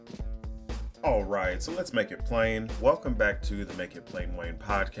All right, so let's make it plain. Welcome back to the Make It Plain Wayne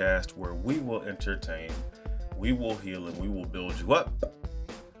podcast, where we will entertain, we will heal, and we will build you up.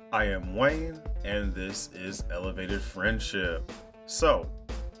 I am Wayne, and this is Elevated Friendship. So,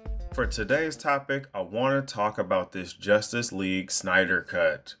 for today's topic, I want to talk about this Justice League Snyder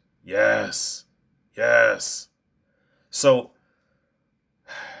Cut. Yes. So,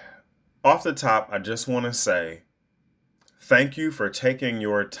 off the top, I just want to say thank you for taking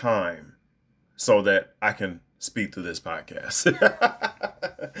your time so that I can speak through this podcast.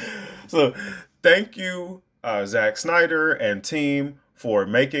 So, thank you, Zack Snyder and team, for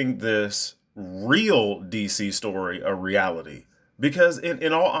making this real DC story a reality. Because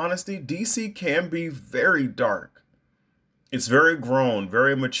in all honesty, DC can be very dark. It's very grown,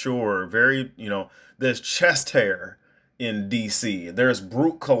 very mature, very, there's chest hair in DC. There's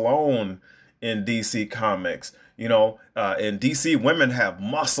Brute Cologne in DC Comics. In DC, women have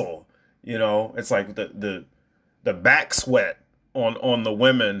muscle. It's like the back sweat on the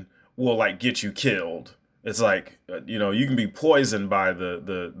women will like get you killed. It's like, you can be poisoned by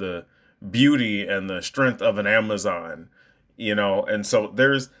the beauty and the strength of an Amazon, and so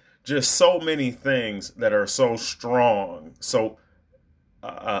there's just so many things that are so strong, so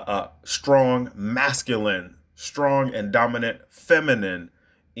strong, masculine, strong and dominant, feminine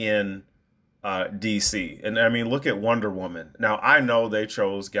in DC. And I mean, look at Wonder Woman. Now, I know they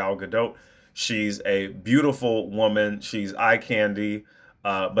chose Gal Gadot. She's a beautiful woman. She's eye candy.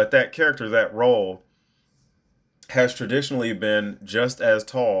 But that character, that role, has traditionally been just as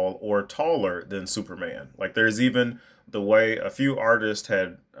tall or taller than Superman. Like there's even the way a few artists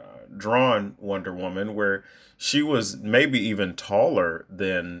had drawn Wonder Woman where she was maybe even taller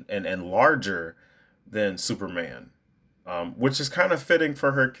than and larger than Superman, which is kind of fitting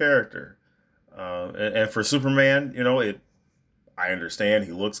for her character. And for Superman, I understand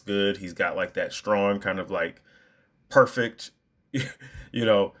he looks good. He's got like that strong kind of like perfect,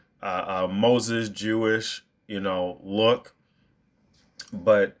 Moses Jewish, look.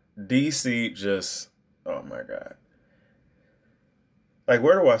 But DC just, oh my God. Like,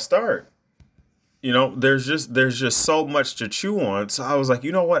 where do I start? There's just so much to chew on. So I was like,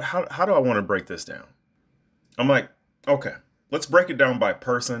 you know what? How do I want to break this down? I'm like, okay, let's break it down by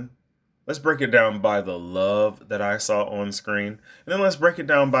person. Let's break it down by the love that I saw on screen. And then let's break it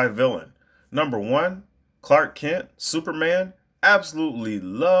down by villain. Number one, Clark Kent, Superman, absolutely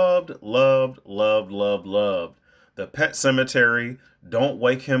loved. The Pet Cemetery, don't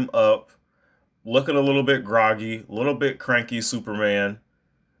wake him up, looking a little bit groggy, a little bit cranky Superman.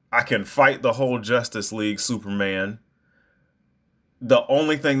 I can fight the whole Justice League Superman. The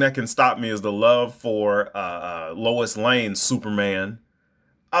only thing that can stop me is the love for Lois Lane Superman.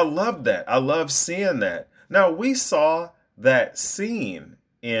 I love that. I love seeing that. Now, we saw that scene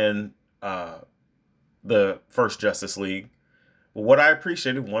in the first Justice League. But what I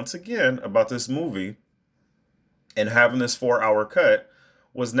appreciated once again about this movie and having this 4-hour cut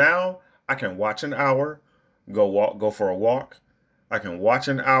was now I can watch an hour, go for a walk. I can watch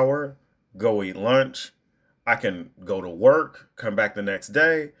an hour, go eat lunch. I can go to work, come back the next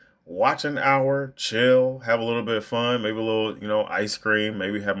day, watch an hour, chill, have a little bit of fun, maybe a little, ice cream,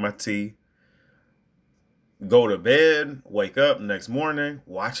 maybe have my tea, go to bed, wake up next morning,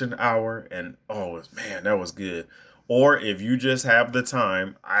 watch an hour, and oh man, that was good. Or if you just have the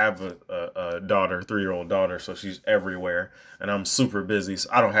time, I have a daughter, 3-year-old daughter, so she's everywhere, and I'm super busy, so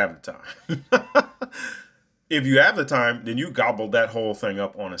I don't have the time. If you have the time, then you gobble that whole thing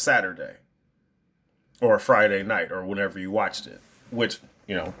up on a Saturday or a Friday night or whenever you watched it, which,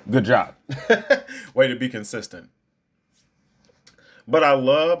 good job. Way to be consistent. But I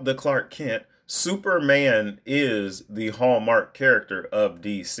love the Clark Kent. Superman is the hallmark character of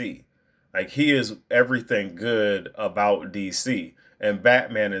DC. Like, he is everything good about DC. And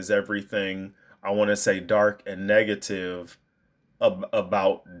Batman is everything, I want to say, dark and negative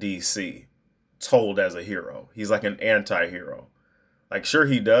about DC, told as a hero. He's like an anti-hero. Like, sure,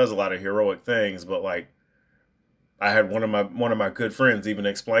 he does a lot of heroic things, but like, I had one of my good friends even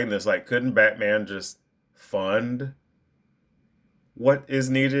explain this. Like, couldn't Batman just fund what is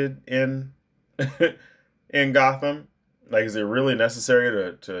needed in in Gotham? Like, is it really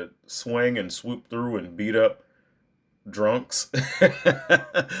necessary to swing and swoop through and beat up drunks?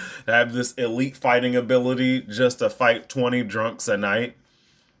 Have this elite fighting ability just to fight 20 drunks a night?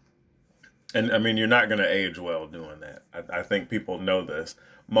 And I mean, you're not going to age well doing that. I think people know this.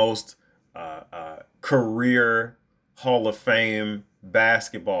 Most career Hall of Fame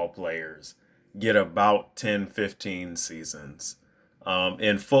basketball players get about 10, 15 seasons.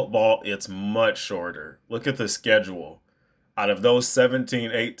 In football, it's much shorter. Look at the schedule Out of those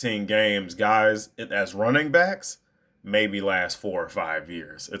 17, 18 games, guys, as running backs, maybe last 4 or 5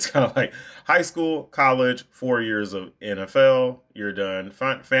 years. It's kind of like high school, college, 4 years of NFL, you're done.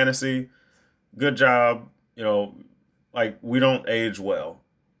 Fantasy, good job. Like we don't age well.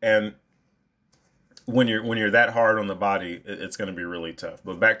 And when you're that hard on the body, it's going to be really tough.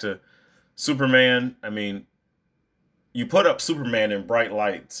 But back to Superman, I mean, you put up Superman in bright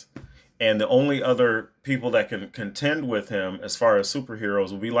lights, and the only other people that can contend with him as far as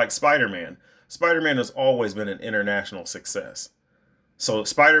superheroes will be like Spider-Man. Spider-Man has always been an international success. So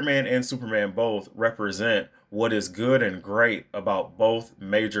Spider-Man and Superman both represent what is good and great about both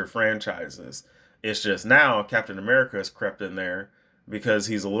major franchises. It's just now Captain America has crept in there because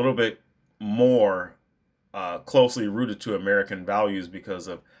he's a little bit more closely rooted to American values because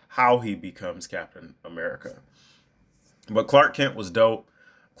of how he becomes Captain America. But Clark Kent was dope.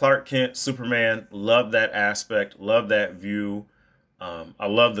 Clark Kent, Superman, love that aspect, love that view. I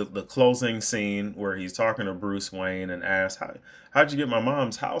love the closing scene where he's talking to Bruce Wayne and asks, how'd you get my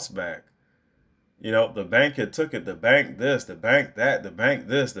mom's house back? The bank had took it, the bank this, the bank that, the bank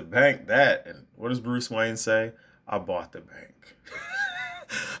this, the bank that. And what does Bruce Wayne say? I bought the bank.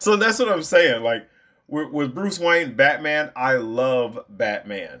 So that's what I'm saying. Like with Bruce Wayne, Batman, I love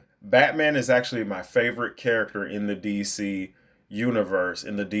Batman. Batman is actually my favorite character in the DC universe,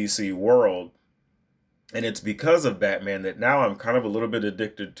 in the DC world. And it's because of Batman that now I'm kind of a little bit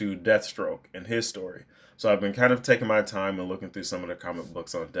addicted to Deathstroke and his story. So I've been kind of taking my time and looking through some of the comic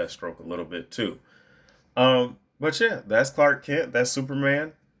books on Deathstroke a little bit too. But yeah, that's Clark Kent, that's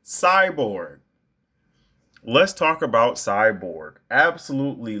Superman. Cyborg. Let's talk about Cyborg.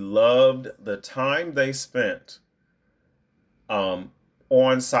 Absolutely loved the time they spent on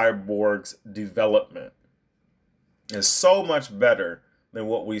Cyborg's development. It's so much better than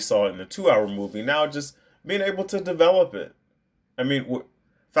what we saw in the 2-hour movie. Now just being able to develop it. I mean,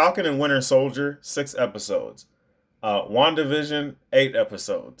 Falcon and Winter Soldier, 6 episodes. WandaVision, 8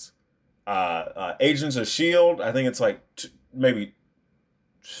 episodes. Agents of S.H.I.E.L.D., I think it's like maybe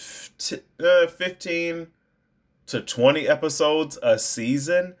 15 to 20 episodes a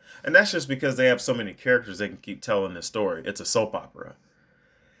season. And that's just because they have so many characters they can keep telling the story. It's a soap opera.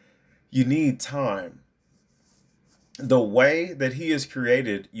 You need time. The way that he is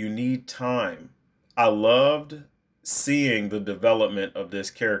created, you need time. I loved seeing the development of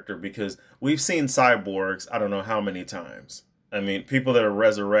this character because we've seen cyborgs, I don't know how many times. I mean, people that are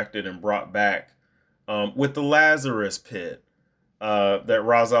resurrected and brought back with the Lazarus pit that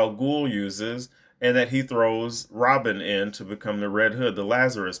Ra's al Ghul uses and that he throws Robin in to become the Red Hood, the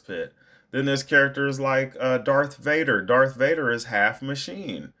Lazarus pit. Then there's characters like Darth Vader. Darth Vader is half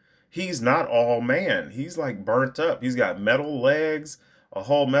machine. He's not all man. He's like burnt up. He's got metal legs, a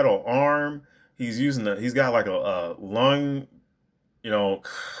whole metal arm. He's got like a lung,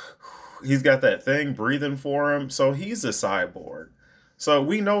 he's got that thing breathing for him. So he's a cyborg. So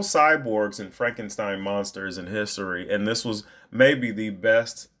we know cyborgs and Frankenstein monsters in history. And this was maybe the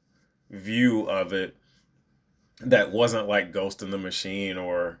best view of it that wasn't like Ghost in the Machine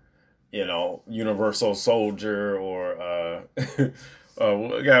or, Universal Soldier or,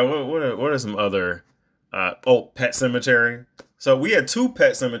 what are some other, Pet Sematary. So we had 2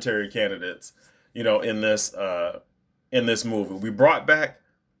 Pet Sematary candidates, in this movie. We brought back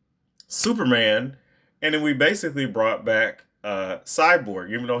Superman, and then we basically brought back Cyborg,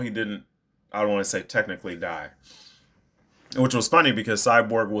 even though he didn't, I don't want to say technically die. Which was funny because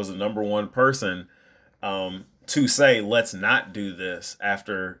Cyborg was the #1 person to say, let's not do this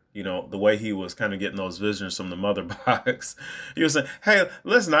after, the way he was kind of getting those visions from the mother box. He was saying, hey,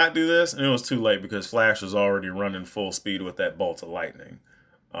 let's not do this. And it was too late because Flash was already running full speed with that bolt of lightning.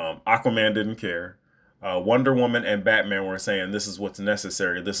 Aquaman didn't care. Wonder Woman and Batman were saying, this is what's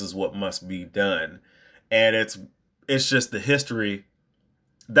necessary. This is what must be done. And it's just the history.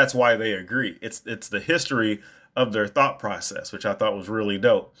 That's why they agree. It's the history of their thought process, which I thought was really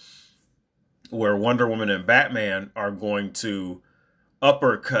dope. Where Wonder Woman and Batman are going to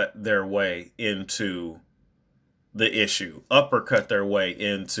uppercut their way into the issue, uppercut their way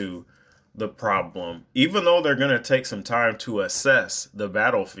into the problem. Even though they're going to take some time to assess the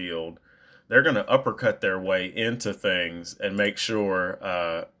battlefield, they're going to uppercut their way into things and make sure,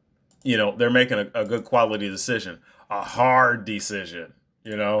 they're making a good quality decision, a hard decision,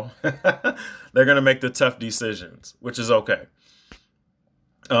 They're going to make the tough decisions, which is okay.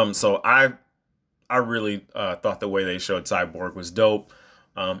 So I really thought the way they showed Cyborg was dope.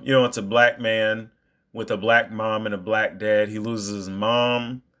 It's a black man with a black mom and a black dad. He loses his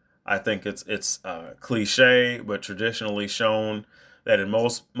mom. I think it's cliche, but traditionally shown that in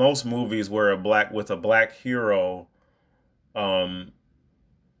most movies where a black hero um,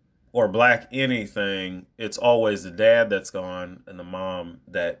 or black anything, it's always the dad that's gone and the mom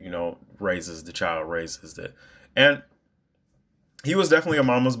that, raises the child, raises it. And he was definitely a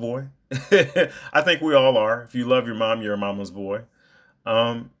mama's boy. I think we all are. If you love your mom, you're a mama's boy.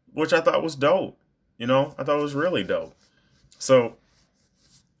 Which I thought was dope. I thought it was really dope. So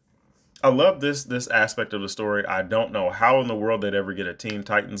I love this aspect of the story. I don't know how in the world they'd ever get a Teen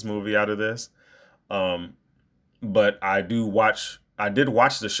Titans movie out of this. Um, but I did watch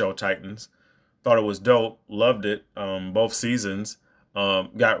the show Titans. Thought it was dope. Loved it. Both seasons.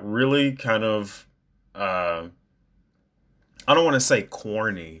 Got really kind of I don't want to say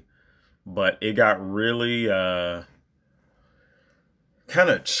corny, but it got really kind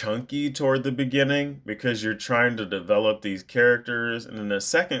of chunky toward the beginning because you're trying to develop these characters. And in the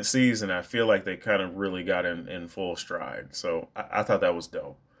second season, I feel like they kind of really got in full stride. So I thought that was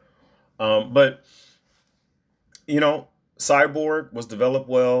dope. But, Cyborg was developed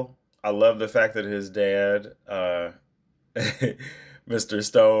well. I love the fact that his dad, Mr.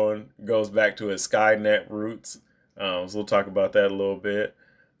 Stone, goes back to his Skynet roots. So we'll talk about that a little bit.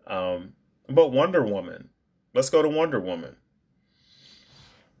 But Wonder Woman. Let's go to Wonder Woman.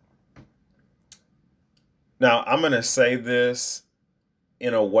 Now, I'm going to say this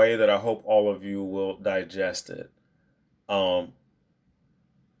in a way that I hope all of you will digest it.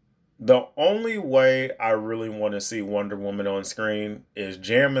 The only way I really want to see Wonder Woman on screen is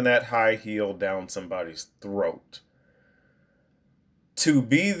jamming that high heel down somebody's throat. To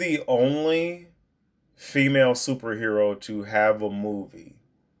be the only female superhero to have a movie.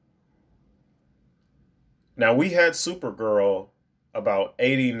 Now, we had Supergirl about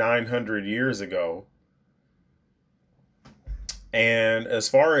 900 years ago. And as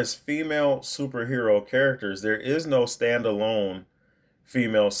far as female superhero characters, there is no standalone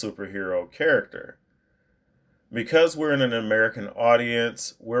female superhero character. Because we're in an American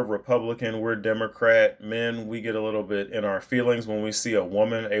audience, we're Republican, we're Democrat, men, we get a little bit in our feelings when we see a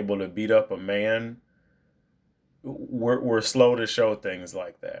woman able to beat up a man. We're slow to show things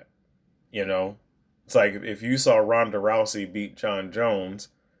like that. It's like if you saw Ronda Rousey beat John Jones,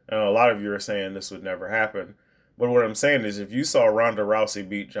 and a lot of you are saying this would never happen. But what I'm saying is if you saw Ronda Rousey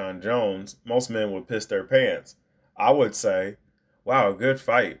beat John Jones, most men would piss their pants. I would say, wow, good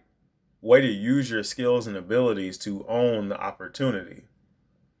fight. Way to use your skills and abilities to own the opportunity.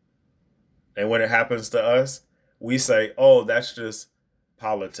 And when it happens to us, we say, oh, that's just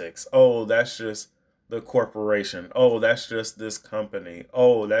politics. Oh, that's just the corporation. Oh, that's just this company.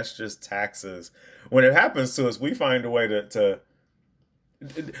 Oh, that's just taxes. When it happens to us, we find a way to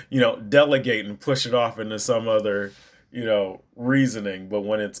delegate and push it off into some other, reasoning. But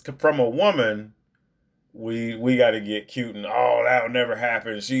when it's from a woman, we got to get cute and, oh, that would never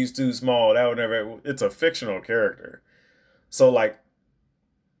happen. She's too small. That would never. It's a fictional character. So like,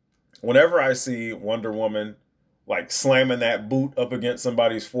 whenever I see Wonder Woman like slamming that boot up against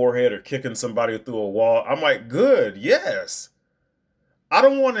somebody's forehead or kicking somebody through a wall, I'm like, good, yes. I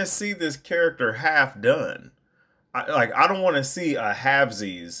don't want to see this character half done. I don't want to see a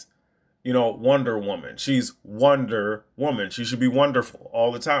halvesies, Wonder Woman. She's Wonder Woman. She should be wonderful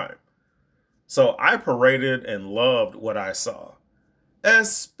all the time. So I paraded and loved what I saw,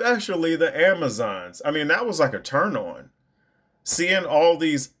 especially the Amazons. I mean, that was like a turn on. Seeing all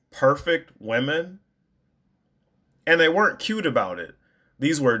these perfect women, and they weren't cute about it.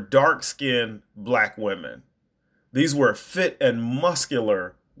 These were dark-skinned black women. These were fit and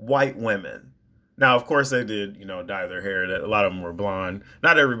muscular white women. Now, of course, they did, dye their hair. A lot of them were blonde.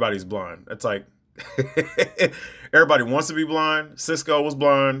 Not everybody's blonde. It's like everybody wants to be blonde. Cisco was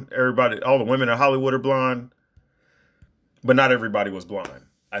blonde. All the women in Hollywood are blonde. But not everybody was blonde.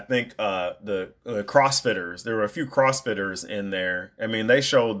 I think the CrossFitters, there were a few CrossFitters in there. I mean, they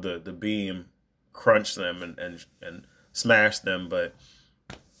showed the beam crunch them and smash them. But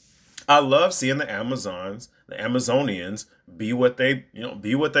I love seeing the Amazonians be what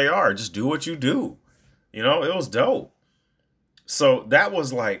they are. Just do what you do. It was dope. So that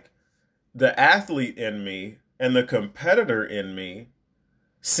was like the athlete in me and the competitor in me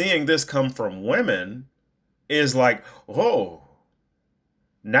seeing this come from women is like, oh,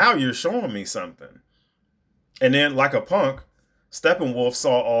 now you're showing me something. And then like a punk, Steppenwolf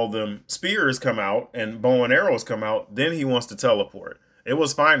saw all them spears come out and bow and arrows come out. Then he wants to teleport. It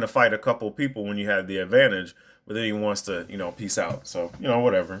was fine to fight a couple people when you had the advantage, but then he wants to, peace out. So,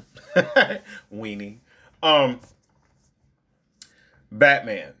 whatever. Weenie.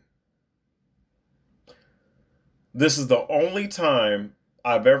 Batman. This is the only time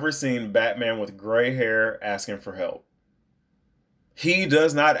I've ever seen Batman with gray hair asking for help. He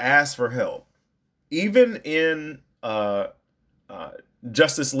does not ask for help. Even in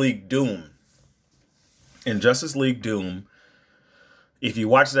Justice League Doom. In Justice League Doom, if you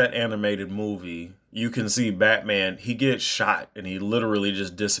watch that animated movie, you can see Batman, he gets shot and he literally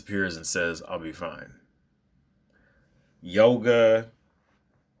just disappears and says, I'll be fine. Yoga,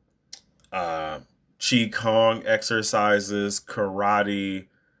 Qi Kong exercises, karate,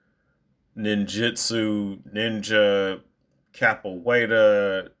 ninjutsu, ninja,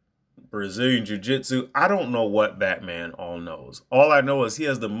 capoeira, Brazilian jiu-jitsu. I don't know what Batman all knows. All I know is he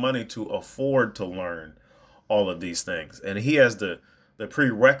has the money to afford to learn all of these things. And he has the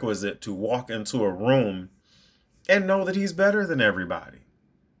prerequisite to walk into a room and know that he's better than everybody.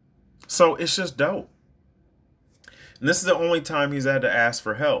 So it's just dope. And this is the only time he's had to ask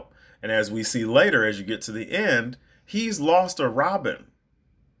for help. And as we see later, as you get to the end, he's lost a Robin.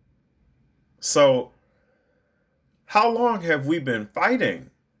 So how long have we been fighting?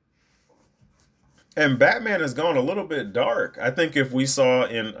 And Batman has gone a little bit dark. I think if we saw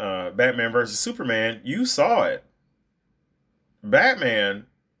in Batman versus Superman, you saw it. Batman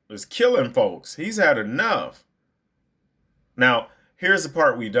was killing folks. He's had enough. Now, here's the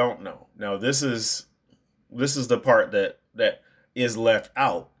part we don't know. Now, this is the part that is left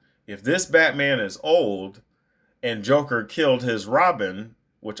out. If this Batman is old and Joker killed his Robin,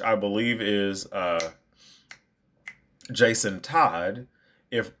 which I believe is Jason Todd,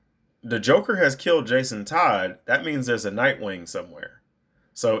 if the Joker has killed Jason Todd, that means there's a Nightwing somewhere.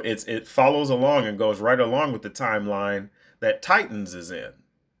 So it follows along and goes right along with the timeline that Titans is in,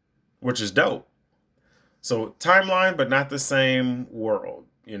 which is dope. So timeline, but not the same world,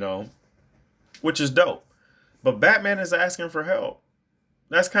 you know, which is dope. But Batman is asking for help.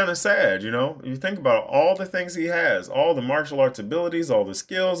 That's kind of sad, you know. You think about all the things he has, all the martial arts abilities, all the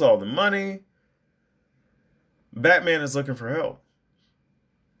skills, all the money. Batman is looking for help.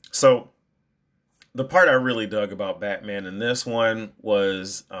 So the part I really dug about Batman in this one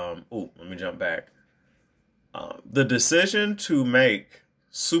was, let me jump back. The decision to make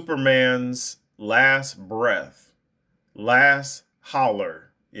Superman's last breath, last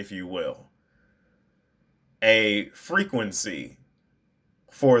holler, if you will, a frequency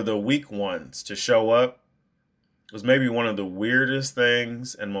for the weak ones to show up was maybe one of the weirdest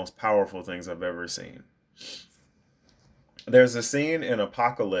things and most powerful things I've ever seen. There's a scene in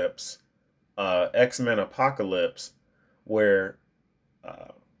Apocalypse, X-Men Apocalypse, where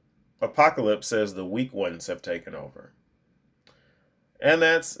Apocalypse says the weak ones have taken over. And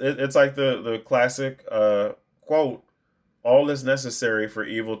it's like the classic quote, all that's necessary for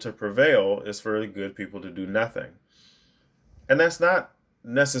evil to prevail is for the good people to do nothing. And that's not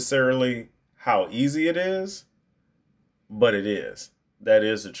necessarily how easy it is, but it is. That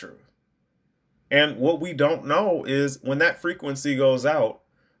is the truth. And what we don't know is when that frequency goes out,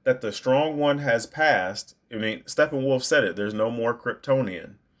 that the strong one has passed. I mean, Steppenwolf said it, there's no more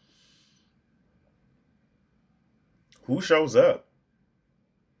Kryptonian. Who shows up?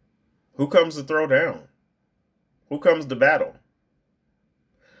 Who comes to throw down? Who comes to battle?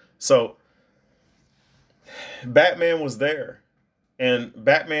 So, Batman was there. And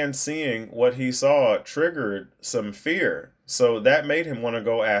Batman seeing what he saw triggered some fear. So that made him want to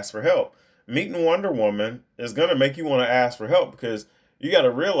go ask for help. Meeting Wonder Woman is going to make you want to ask for help because you got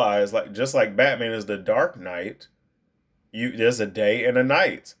to realize, like, just like Batman is the Dark Knight, there's a day and a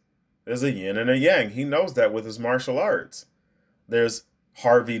night. There's a yin and a yang. He knows that with his martial arts. There's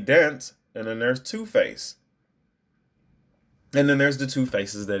Harvey Dent, and then there's Two-Face. And then there's the two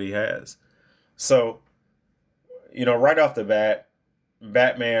faces that he has. So, you know, right off the bat,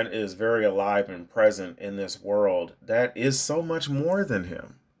 Batman is very alive and present in this world that is so much more than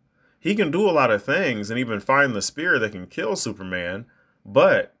him. He can do a lot of things and even find the spear that can kill Superman,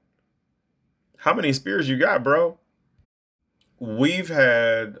 but how many spears you got, bro? We've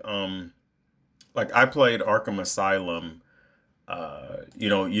had, like I played Arkham Asylum,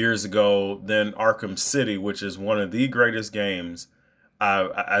 years ago, then Arkham City, which is one of the greatest games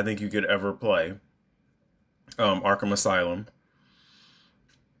I think you could ever play. Arkham Asylum.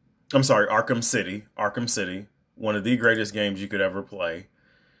 I'm sorry, Arkham City. Arkham City, one of the greatest games you could ever play.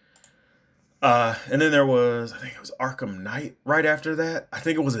 And then there was, I think it was Arkham Knight right after that. I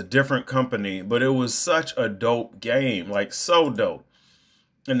think it was a different company, but it was such a dope game, like so dope.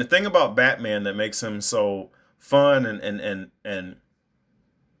 And the thing about Batman that makes him so fun and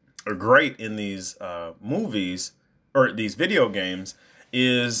great in these movies or these video games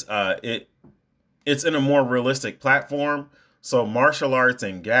is it's in a more realistic platform. So martial arts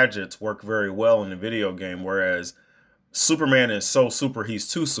and gadgets work very well in a video game, whereas Superman is so super, he's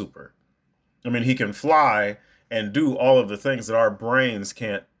too super. I mean, he can fly and do all of the things that our brains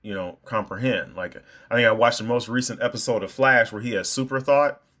can't, comprehend. Like, I think I watched the most recent episode of Flash where he has super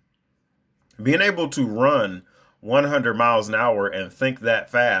thought. Being able to run 100 miles an hour and think that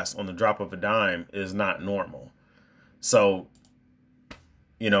fast on the drop of a dime is not normal. So,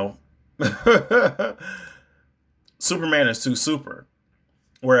 you know, Superman is too super.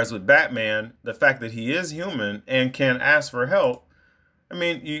 Whereas with Batman, the fact that he is human and can ask for help, I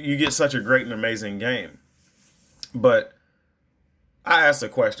mean, you get such a great and amazing game. But I asked a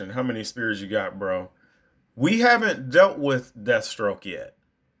question, how many spears you got, bro? We haven't dealt with Deathstroke yet.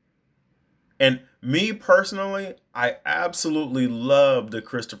 And me personally, I absolutely love the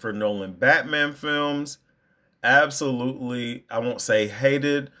Christopher Nolan Batman films. Absolutely, I won't say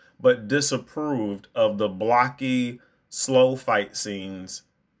hated, but disapproved of the blocky, slow fight scenes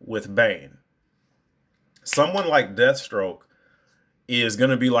with Bane. Someone like Deathstroke is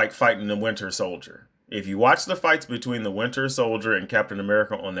going to be like fighting the Winter Soldier. If you watch the fights between the Winter Soldier and Captain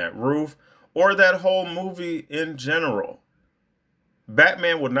America on that roof, or that whole movie in general,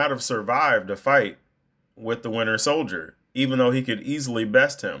 Batman would not have survived a fight with the Winter Soldier, even though he could easily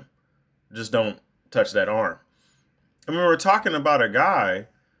best him. Just don't touch that arm. I mean, we're talking about a guy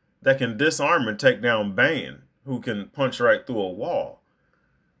that can disarm and take down Bane, who can punch right through a wall.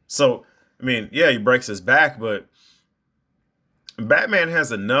 So, I mean, yeah, he breaks his back, but Batman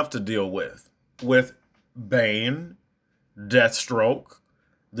has enough to deal with Bane, Deathstroke,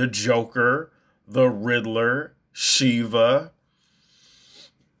 the Joker, the Riddler, Shiva.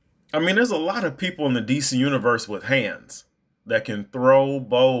 I mean, there's a lot of people in the DC universe with hands that can throw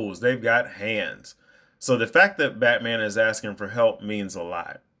bows. They've got hands. So the fact that Batman is asking for help means a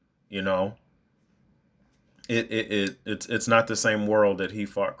lot, you know? It's not the same world that he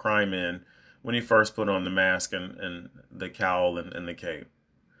fought crime in when he first put on the mask and the cowl and the cape.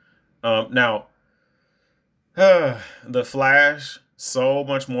 Now, the Flash, so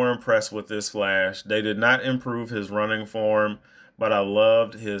much more impressed with this Flash. They did not improve his running form, but I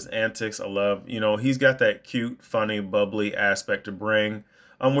loved his antics. I love, he's got that cute, funny, bubbly aspect to bring,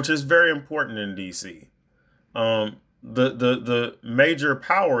 which is very important in DC. The major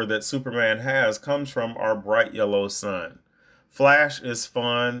power that Superman has comes from our bright yellow sun. Flash is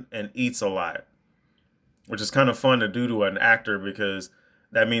fun and eats a lot, which is kind of fun to do to an actor because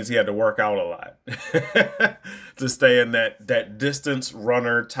that means he had to work out a lot to stay in that distance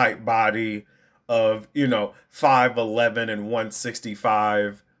runner type body of, 5'11" and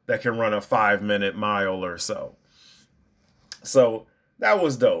 165 that can run a 5-minute mile or so. So that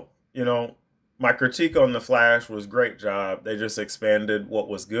was dope. My critique on The Flash was great job. They just expanded what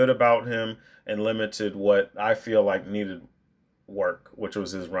was good about him and limited what I feel like needed work, which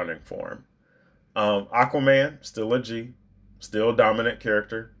was his running form. Aquaman, still a G. Still a dominant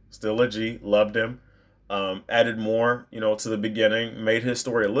character. Still a G. Loved him. Added more, to the beginning. Made his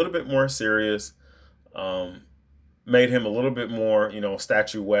story a little bit more serious. Made him a little bit more,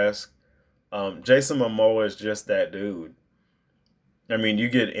 statuesque. Jason Momoa is just that dude. I mean, you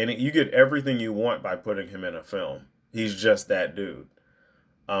get everything you want by putting him in a film. He's just that dude.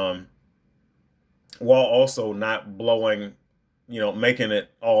 While also not blowing, making it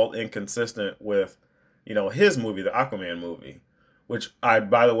all inconsistent with, his movie, the Aquaman movie, which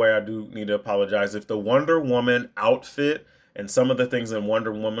by the way, I do need to apologize. If the Wonder Woman outfit and some of the things in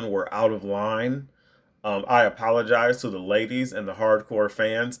Wonder Woman were out of line, I apologize to the ladies and the hardcore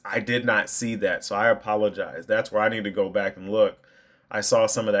fans. I did not see that, so I apologize. That's where I need to go back and look. I saw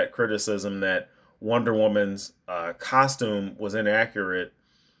some of that criticism that Wonder Woman's costume was inaccurate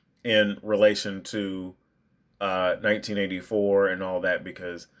in relation to 1984 and all that,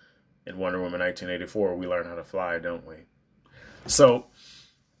 because in Wonder Woman 1984, we learn how to fly, don't we? So,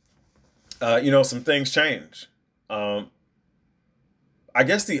 some things change. I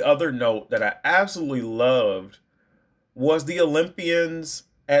guess the other note that I absolutely loved was the Olympians,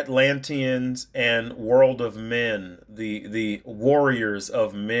 Atlanteans, and World of Men, the warriors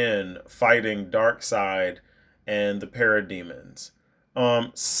of men fighting Darkseid and the parademons.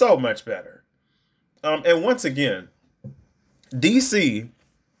 So much better. And once again, DC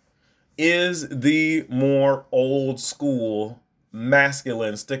is the more old school,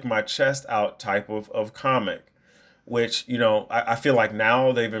 masculine, stick my chest out type of comic, which, I feel like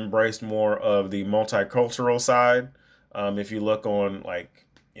now they've embraced more of the multicultural side. If you look on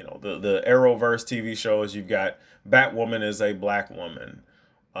the Arrowverse TV shows, you've got Batwoman is a black woman.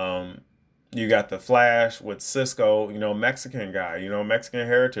 You got the Flash with Cisco, Mexican guy, Mexican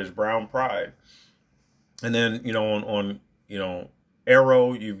heritage, brown pride. And then, on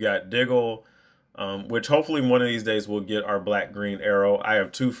Arrow, you've got Diggle, which hopefully one of these days we'll get our black green Arrow. I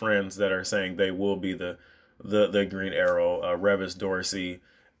have two friends that are saying they will be the the Green Arrow, Revis Dorsey,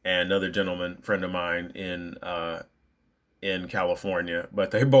 and another gentleman friend of mine in California.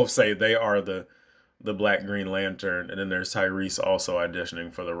 But they both say they are the Black Green Lantern, and then there's Tyrese also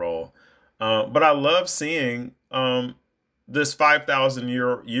auditioning for the role. But I love seeing this 5,000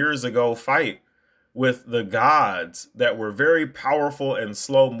 years ago fight with the gods that were very powerful and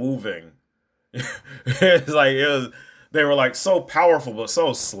slow moving. It's like they were like so powerful but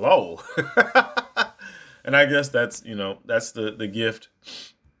so slow. And I guess that's that's the gift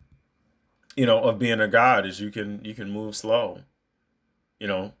of being a god, is you can move slow. You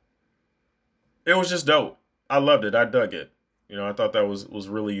know, it was just dope. I loved it. I dug it. I thought that was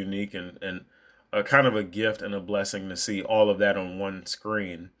really unique, and a kind of a gift and a blessing to see all of that on one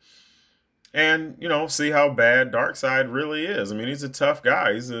screen. And, see how bad Darkseid really is. I mean, he's a tough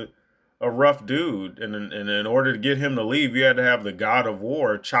guy. He's a rough dude. And in order to get him to leave, you had to have the God of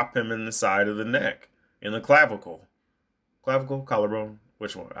War chop him in the side of the neck, in the clavicle. Clavicle? Collarbone?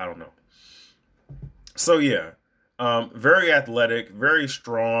 Which one? I don't know. So, yeah. Very athletic, very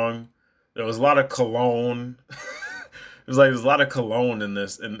strong. There was a lot of cologne. There's a lot of cologne in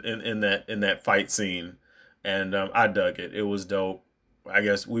this in that fight scene, and I dug it. It was dope. I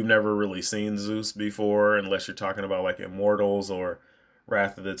guess we've never really seen Zeus before, unless you're talking about like Immortals or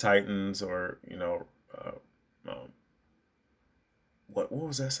Wrath of the Titans, or what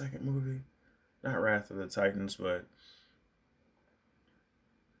was that second movie? Not Wrath of the Titans, but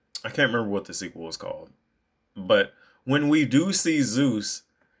I can't remember what the sequel was called. But when we do see Zeus,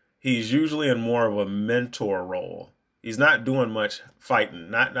 he's usually in more of a mentor role. He's not doing much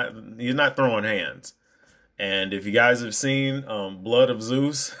fighting. He's not throwing hands. And if you guys have seen Blood of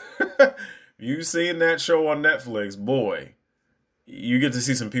Zeus, you've seen that show on Netflix, boy, you get to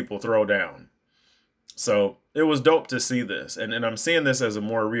see some people throw down. So it was dope to see this. And I'm seeing this as a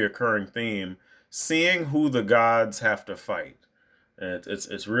more reoccurring theme, seeing who the gods have to fight. And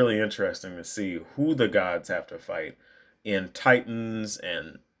it's really interesting to see who the gods have to fight in Titans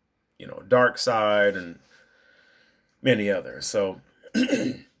and, Darkseid and many others. So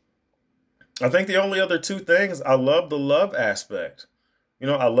I think the only other two things, I love the love aspect.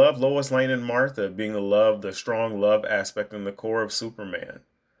 I love Lois Lane and Martha being the strong love aspect in the core of Superman.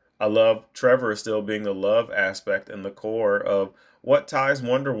 I love Trevor still being the love aspect in the core of what ties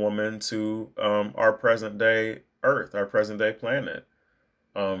Wonder Woman to our present day Earth, our present day planet.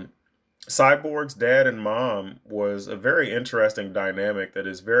 Cyborg's dad and mom was a very interesting dynamic that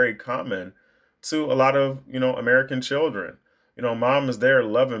is very common to a lot of, American children. Mom is there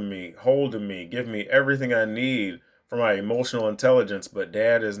loving me, holding me, giving me everything I need for my emotional intelligence, but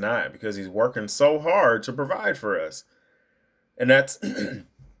dad is not, because he's working so hard to provide for us. And that's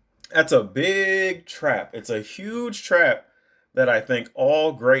that's a big trap. It's a huge trap that I think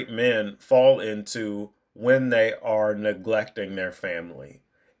all great men fall into when they are neglecting their family,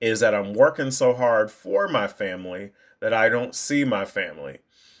 is that I'm working so hard for my family that I don't see my family.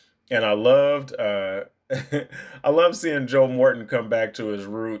 And I loved I love seeing Joe Morton come back to his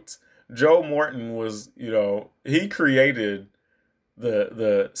roots. Joe Morton was, he created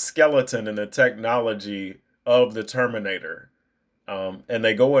the skeleton and the technology of the Terminator. And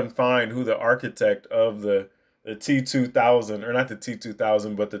they go and find who the architect of the T-2000, or not the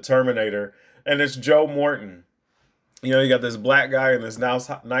T-2000, but the Terminator, and it's Joe Morton. You got this black guy in this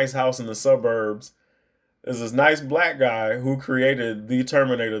nice house in the suburbs. There's this nice black guy who created the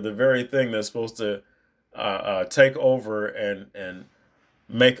Terminator, the very thing that's supposed to take over and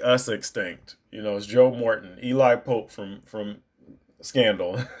make us extinct. It's Joe Morton, Eli Pope from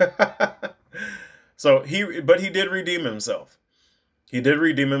Scandal. So but he did redeem himself. He did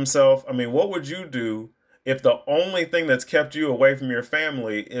redeem himself. I mean, what would you do if the only thing that's kept you away from your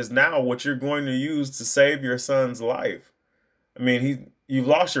family is now what you're going to use to save your son's life? I mean, you've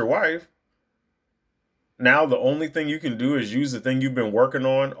lost your wife. Now the only thing you can do is use the thing you've been working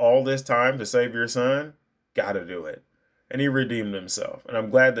on all this time to save your son. Gotta do it. And he redeemed himself. And I'm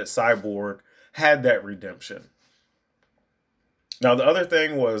glad that Cyborg had that redemption. Now, the other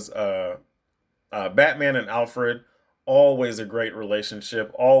thing was Batman and Alfred. Always a great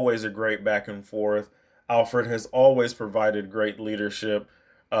relationship. Always a great back and forth. Alfred has always provided great leadership.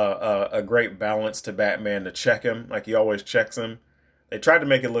 A great balance to Batman to check him. Like, he always checks him. They tried to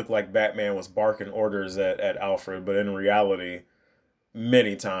make it look like Batman was barking orders at Alfred. But in reality,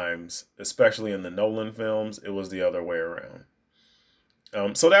 many times, especially in the Nolan films, it was the other way around.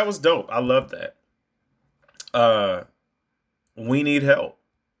 So that was dope. I love that. We need help.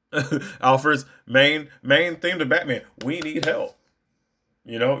 Alfred's main theme to Batman: we need help.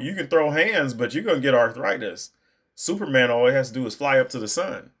 You can throw hands, but you're gonna get arthritis. Superman, all he has to do is fly up to the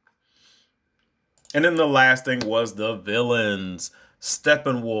sun. And then the last thing was the villains.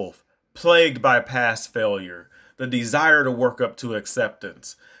 Steppenwolf, plagued by past failure, the desire to work up to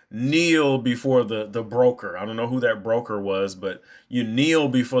acceptance. Kneel before the broker. I don't know who that broker was, but you kneel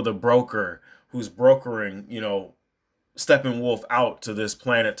before the broker who's brokering, Steppenwolf out to this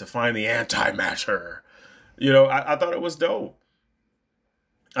planet to find the antimatter. I thought it was dope.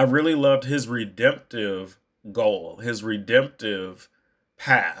 I really loved his redemptive goal, his redemptive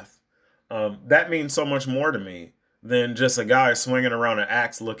path. That means so much more to me than just a guy swinging around an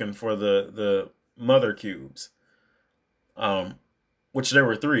axe looking for the mother cubes. Which there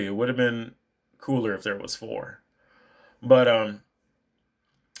were 3. It would have been cooler if there was 4. But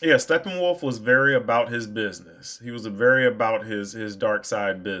yeah, Steppenwolf was very about his business. He was very about his dark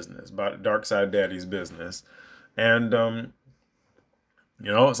side business, about dark side daddy's business. And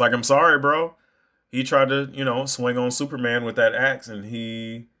it's like, I'm sorry, bro. He tried to, swing on Superman with that axe,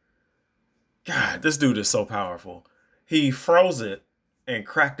 and God, this dude is so powerful. He froze it and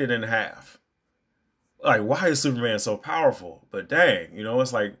cracked it in half. Like, why is Superman so powerful? But dang,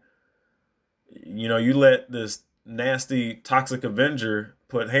 it's like, you let this nasty, toxic Avenger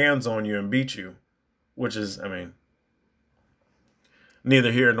put hands on you and beat you, which is,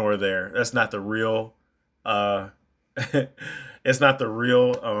 neither here nor there. That's not the real, it's not the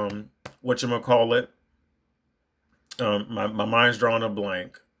real, whatchamacallit. My mind's drawing a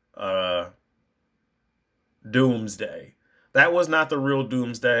blank. Doomsday. That was not the real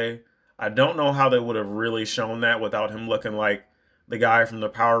Doomsday. I don't know how they would have really shown that without him looking like the guy from the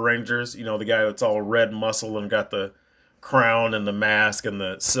Power Rangers. The guy that's all red muscle and got the crown and the mask and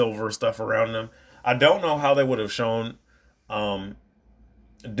the silver stuff around him. I don't know how they would have shown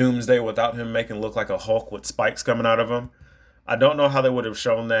Doomsday without him making look like a Hulk with spikes coming out of him. I don't know how they would have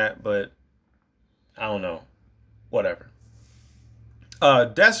shown that, but I don't know. Whatever.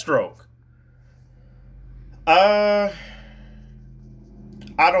 Deathstroke. I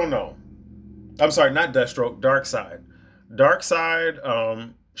don't know. I'm sorry, not Deathstroke, Darkseid.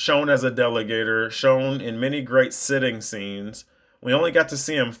 Darkseid, shown as a delegator, shown in many great sitting scenes. We only got to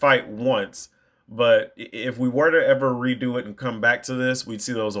see him fight once, but if we were to ever redo it and come back to this, we'd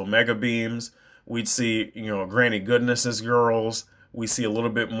see those Omega beams. We'd see, Granny Goodness's girls. We see a little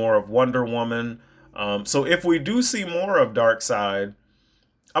bit more of Wonder Woman. So if we do see more of Darkseid,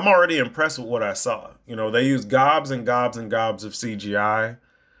 I'm already impressed with what I saw. They used gobs and gobs and gobs of CGI,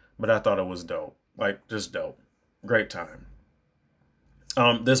 but I thought it was dope. Like, just dope. Great time.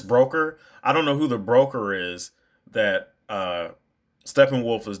 This broker, I don't know who the broker is that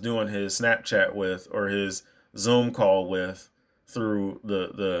Steppenwolf is doing his Snapchat with or his Zoom call with through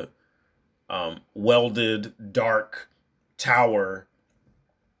the welded dark tower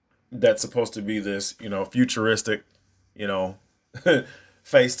that's supposed to be this, futuristic,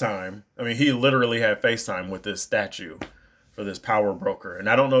 FaceTime. He literally had FaceTime with this statue for this power broker. And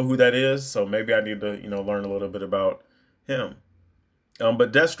I don't know who that is, so maybe I need to, learn a little bit about him.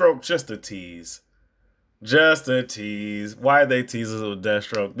 But Deathstroke, just a tease. Just a tease. Why they tease us with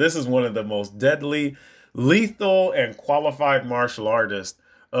Deathstroke? This is one of the most deadly, lethal, and qualified martial artists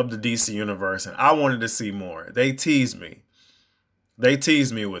of the DC universe, and I wanted to see more. They teased me. They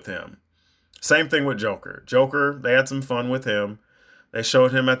teased me with him. Same thing with Joker. Joker, they had some fun with him. They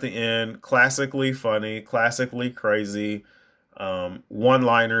showed him at the end, classically funny, classically crazy,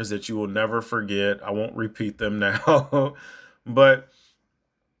 one-liners that you will never forget. I won't repeat them now. But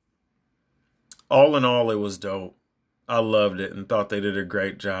all in all, it was dope. I loved it and thought they did a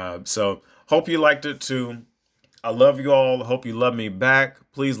great job. So hope you liked it too. I love you all. Hope you love me back.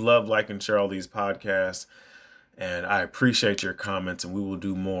 Please love, like, and share all these podcasts. And I appreciate your comments, and we will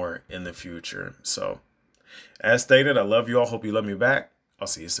do more in the future. So, as stated, I love you all. Hope you love me back. I'll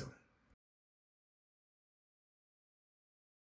see you soon.